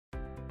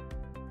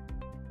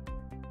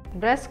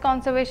Breast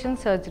conservation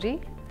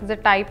surgery is a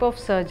type of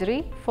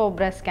surgery for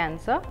breast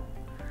cancer.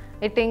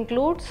 It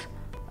includes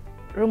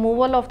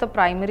removal of the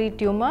primary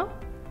tumor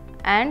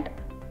and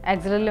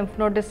axillary lymph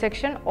node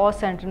dissection or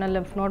sentinel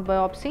lymph node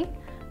biopsy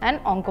and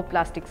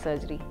oncoplastic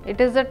surgery.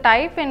 It is the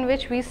type in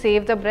which we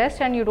save the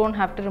breast and you don't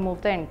have to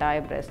remove the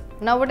entire breast.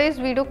 Nowadays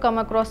we do come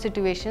across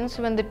situations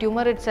when the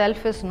tumor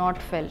itself is not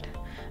felt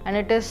and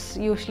it is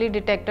usually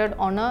detected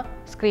on a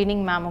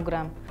screening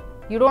mammogram.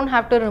 You don't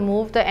have to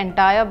remove the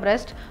entire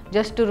breast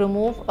just to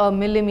remove a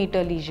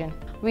millimeter lesion.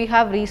 We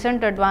have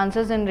recent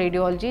advances in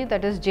radiology,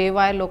 that is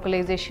J-wire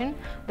localization,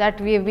 that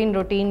we have been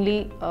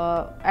routinely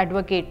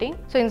advocating.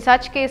 So in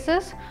such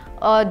cases,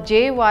 a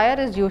J-wire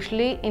is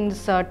usually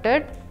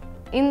inserted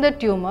in the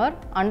tumor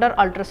under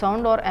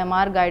ultrasound or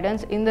MR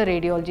guidance in the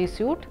radiology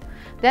suite.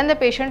 Then the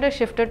patient is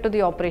shifted to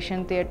the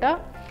operation theatre.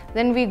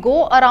 Then we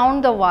go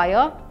around the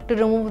wire to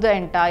remove the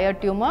entire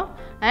tumor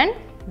and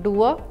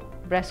do a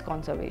breast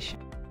conservation.